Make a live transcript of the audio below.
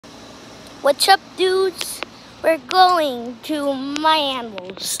What's up, dudes? We're going to my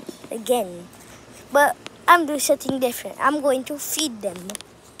animals again. But I'm doing something different. I'm going to feed them.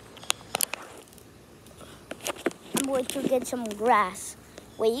 I'm going to get some grass.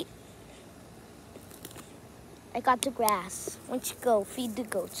 Wait. I got the grass. Let's go feed the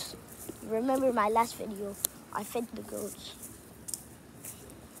goats. Remember my last video? I fed the goats.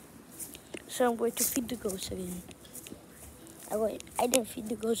 So I'm going to feed the goats again. I didn't feed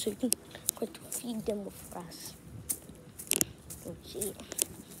the goats again. I'm going to feed them with grass. Let's see.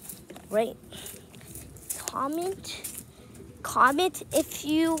 Right. Comment if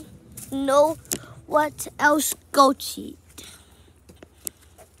you know what else goats eat.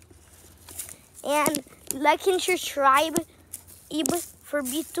 And like and subscribe for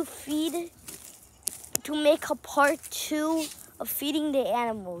me to make a part 2 of feeding the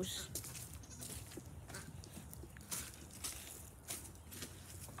animals.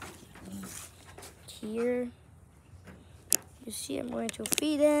 Here, you see I'm going to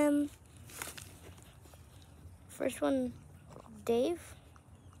feed him. First one, Dave.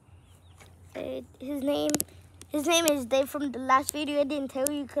 His name is Dave from the last video. I didn't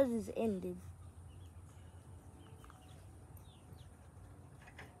tell you because it's ended.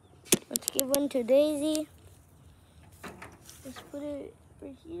 Let's give one to Daisy. Let's put it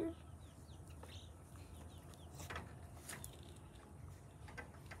right here.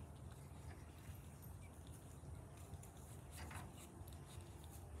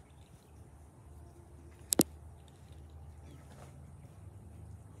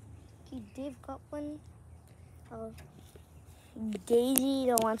 Okay, Dave got one. Daisy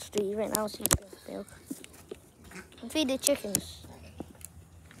don't want to eat right now. She drinks milk. Feed the chickens,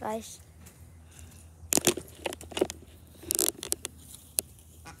 guys.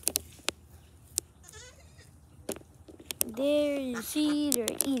 There, you see, they're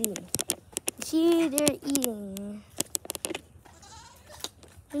eating. See, they're eating.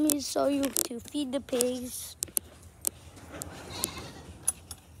 Let me show you to feed the pigs.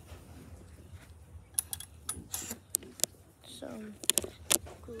 Some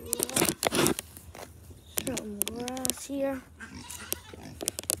grass here.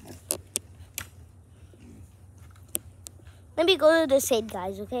 Let me go to the side,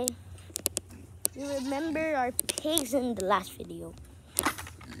 guys, okay? You remember our pigs in the last video.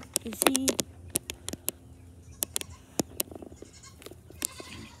 You see?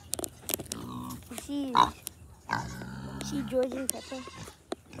 See George and Peppa?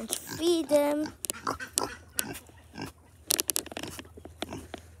 Let's feed them.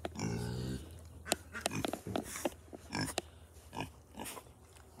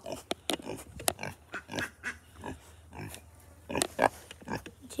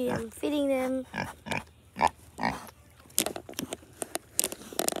 See, I'm feeding them.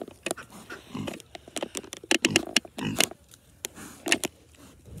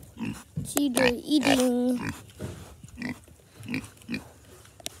 See, they're eating.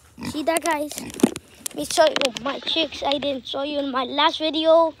 See that, guys? Let me show you my chicks. I didn't show you in my last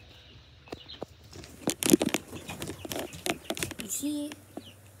video. You see?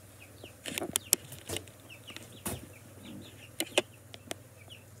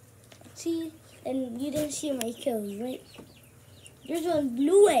 See? And you didn't see my kills, right? There's one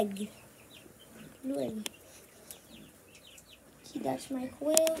blue egg. Blue egg. See, that's my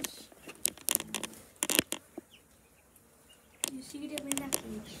quails. You see them in that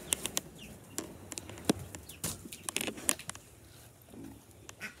cage.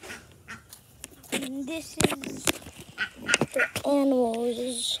 And this is the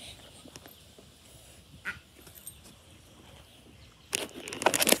animals.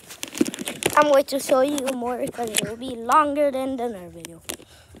 I'm going to show you more because it will be longer than the other video.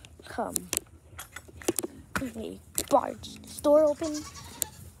 Come. Let me barge this door open.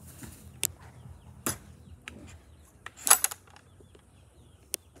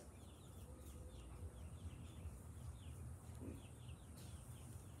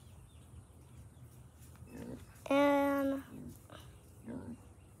 And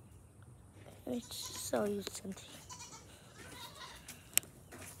let's show you something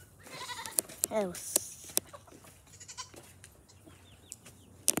else.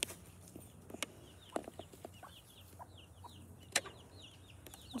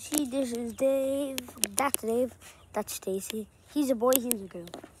 See, this is Dave. That's Dave. That's Stacy. He's a boy, he's a girl.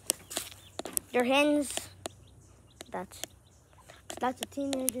 They're hens. That's a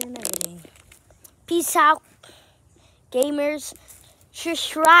teenager and everything. Peace out, gamers.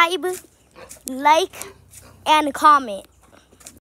 Subscribe, like, and comment.